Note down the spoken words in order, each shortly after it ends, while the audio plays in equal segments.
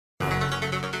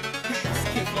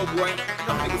Floboi.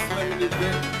 Got my nigga Slim in this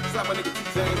bitch. Slap my nigga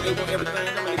Tutt, they want everything.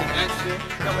 Got my nigga Action.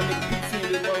 Got my nigga PT in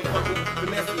this motherfucker.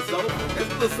 Finessen the Zoe. That's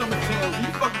little summer jams. You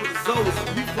fuck with the Zoes,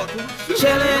 you fuck with the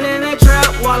shit. Chillin' in the trap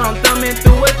while I'm thumbing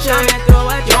through a chain.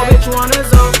 Yo bitch wanna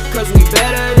Zoe, cause we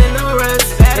better than the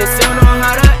rest. They still know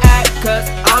how to act, cause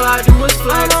all I do is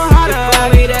flex. If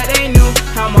only that they knew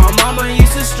how my mama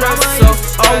used to stress. So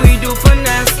all we do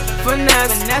finesse,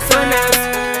 finesse, finesse.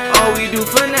 All we do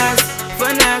finesse,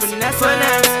 finesse,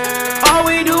 finesse. All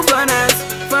we do finesse,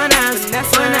 finesse,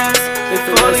 finesse. If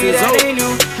only that they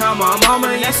knew how my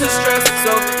mama used to stress.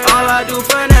 So all I do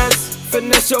finesse.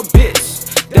 Finesse your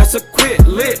bitch, that's a quick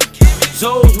lick.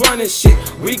 Zoe's running shit,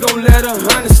 we gon' let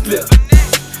 100 slip.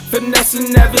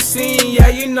 Finesse never seen, yeah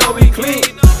you know we clean.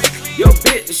 Yo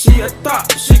bitch, she a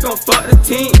thought, she gon' fuck the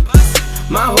team.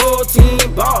 My whole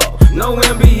team ball, no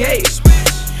NBA.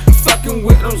 Fucking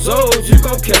with them Zoes, you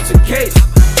gon' catch a case.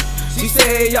 She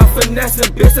say, hey y'all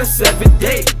finessing, bitch, that's every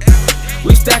day.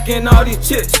 We stacking all these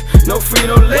chips, no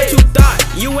Frito-Lay. What you thought?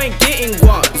 You ain't getting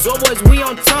guap. Zoboys, we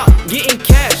on top, getting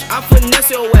cash. I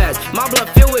finesse your ass, my blood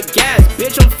filled with gas.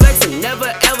 Bitch, I'm flexing,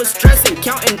 never ever stressing.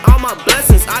 Counting all my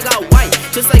blessings, I got white,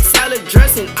 just like salad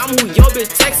dressing. I'm who your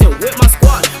bitch texting with my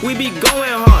squad. We be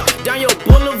going hard, down your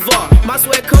boulevard. My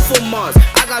sweat come from Mars,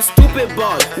 I got stupid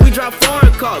balls. We drive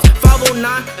foreign cars, 509,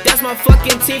 that's my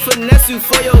fucking team. Finesse you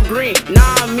for your green.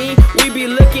 Nah, I mean, we be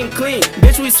looking clean.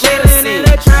 Bitch, we chillin' in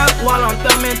the trap while I'm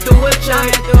thumbing through a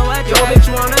chain. Yo bitch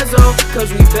wanna Zoe,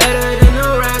 cause we better than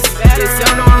the rest. They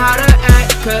still know how to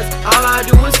act, cause all I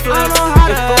do is flex.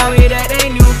 If only that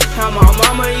they knew how my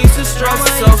mama used to stress.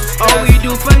 So all we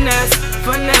do finesse,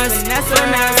 finesse,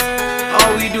 finesse.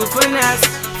 All we do finesse,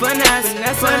 finesse,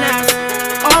 finesse.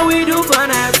 All we do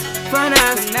finesse,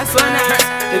 finesse, finesse.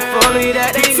 If only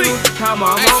that they knew how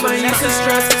my mama used to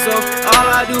stress. So all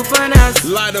I do finesse.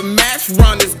 Light a match,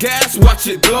 run this gas, watch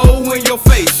it glow in your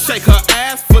face. Shake her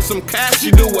ass for some cash,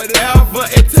 she do whatever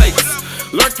it takes.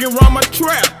 Lurking around my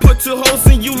trap, put 2 holes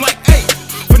in you like 8.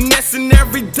 Finessing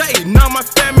every day, now my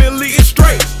family is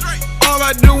straight. All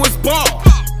I do is ball,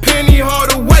 penny hard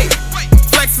to wait.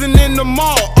 Flexing in the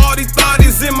mall, all these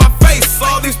thotties in my face.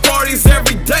 All these parties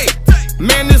every day,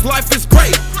 man this life is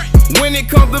great. When it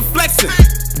comes to flexing,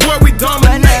 boy we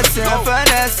dominate. Finessing,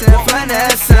 finessing,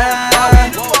 finessing.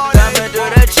 Diamond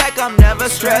through the check, I'm never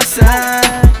stressing.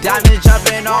 Diamond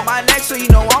jumping on my neck, so you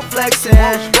know I'm flexing.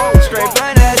 Straight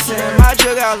finessing, my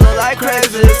jugger look like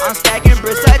Craigslist. I'm stacking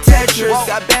bricks like Tetris.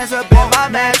 Got bands up in my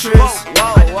mattress.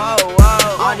 Whoa, whoa,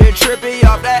 whoa. On your trippy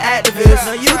off that activist.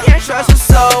 No, you can't trust a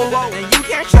soul, and you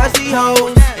can't trust the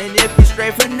hoes. And if you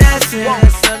straight finessing,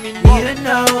 that's something you need to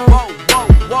know.